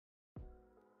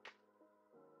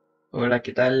Hola,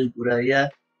 ¿qué tal? Pura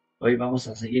vida. Hoy vamos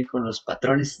a seguir con los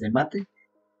patrones de mate.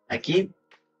 Aquí,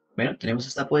 bueno, tenemos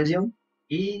esta posición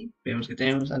y vemos que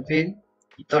tenemos alfil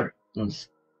y torre.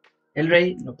 Entonces, el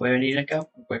rey no puede venir acá,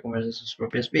 no puede comerse sus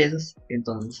propias piezas.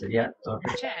 Entonces sería torre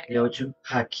de Check. 8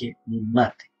 jaque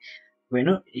mate.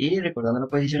 Bueno, y recordando la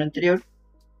posición anterior,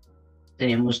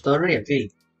 teníamos torre y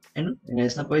alfil. Bueno, en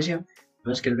esta posición,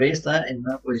 vemos que el rey está en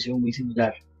una posición muy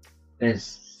similar.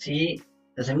 Entonces, si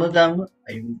hacemos dama,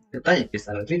 hay un detalle que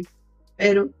está al alfil.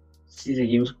 Pero si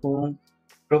seguimos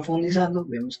profundizando,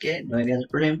 vemos que no debería ser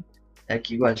problema.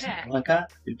 Aquí igual, si vamos Check. acá,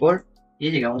 alfil por,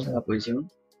 y llegamos a la posición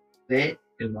del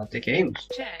mate que vimos,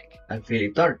 Check. alfil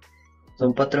y torre.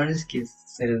 Son patrones que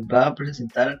se les va a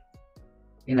presentar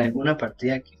en alguna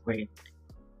partida que jueguen.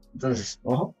 Entonces,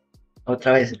 ojo,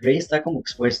 otra vez, el rey está como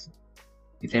expuesto.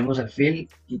 Y tenemos alfil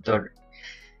y torre.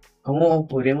 ¿Cómo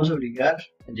podríamos obligar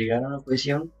a llegar a una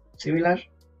posición similar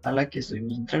a la que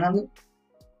estuvimos entrenando?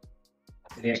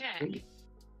 Sería Check.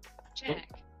 Check.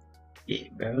 y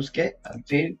vemos que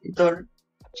alfil y torre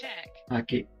Check.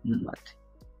 aquí mate.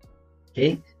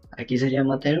 ¿Ok? Aquí sería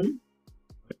mate 1,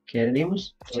 que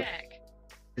venimos, Check.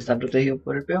 está protegido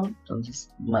por el peón, entonces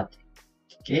mate.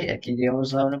 ¿Ok? Aquí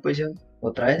llegamos a una posición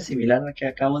otra vez similar a la que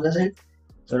acabamos de hacer,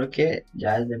 solo que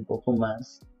ya es de un poco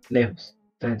más lejos.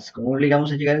 Entonces, ¿cómo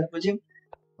obligamos a llegar a esa posición?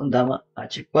 Con dama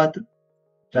h4,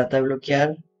 trata de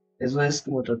bloquear, eso es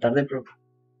como tratar de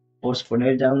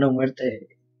posponer ya una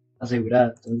muerte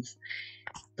asegurada. Entonces,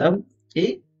 tam,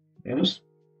 y vemos,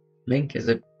 ven que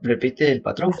se repite el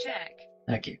patrón. Check.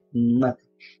 Aquí, mate.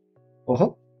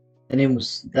 Ojo,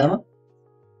 tenemos dama,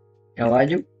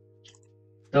 caballo,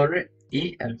 torre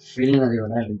y alfil en la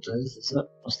diagonal. Entonces, eso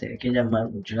nos tiene que llamar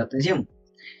mucho la atención.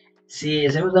 Si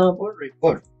hacemos dama por, rey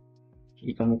por,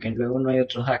 y como que luego no hay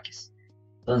otros jaques.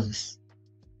 Entonces,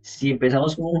 si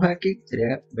empezamos con un jaque,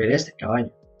 sería ver este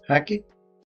caballo. Jaque,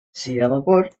 si dama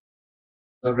por,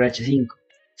 torre h5,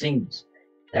 signos.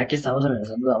 Ya que estamos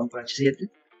amenazando dama por h7.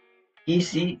 Y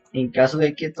si en caso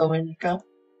de que tomen acá,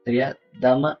 sería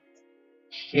dama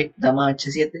G, dama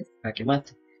h7, jaque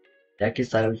mate, ya que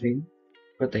está al fin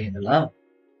protegiendo la dama.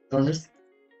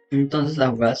 Entonces la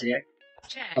jugada sería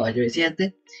Check. caballo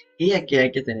e7 y aquí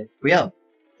hay que tener cuidado,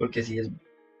 porque si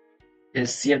es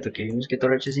cierto que vimos que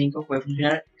torre h5 puede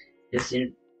funcionar, es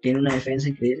decir, tiene una defensa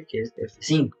increíble que es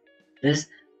f5. Entonces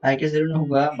hay que hacer una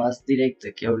jugada más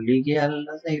directa que obligue a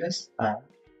las negras a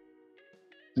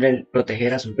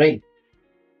proteger a su rey.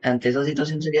 Ante esa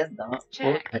situación sería dama por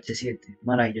Check. h7,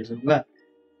 maravillosa jugada,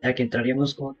 ya que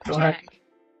entraríamos con otro jaque Check.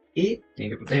 y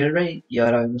tiene que proteger el rey, y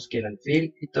ahora vemos que el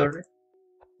alfil y torre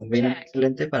combinan Check.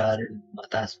 excelente para dar el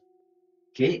matazo.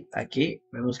 Que aquí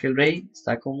vemos que el rey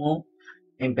está como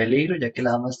en peligro ya que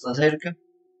la dama está cerca,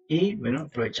 y bueno,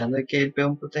 aprovechando de que el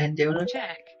peón protege en diagonal,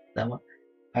 Check. dama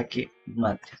aquí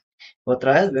mate.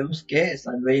 Otra vez vemos que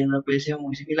está el rey en una posición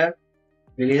muy similar,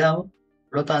 alfil y dama,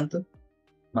 por lo tanto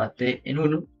mate en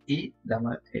 1 y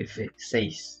dama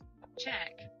f6.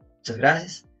 Check. Muchas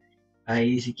gracias.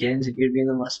 Ahí si quieren seguir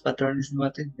viendo más patrones de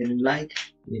mate, denle un like,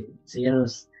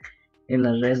 síganos en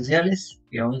las redes sociales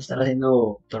y vamos a estar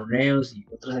haciendo torneos y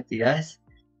otras actividades.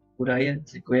 Pura vida,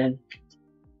 se cuidan.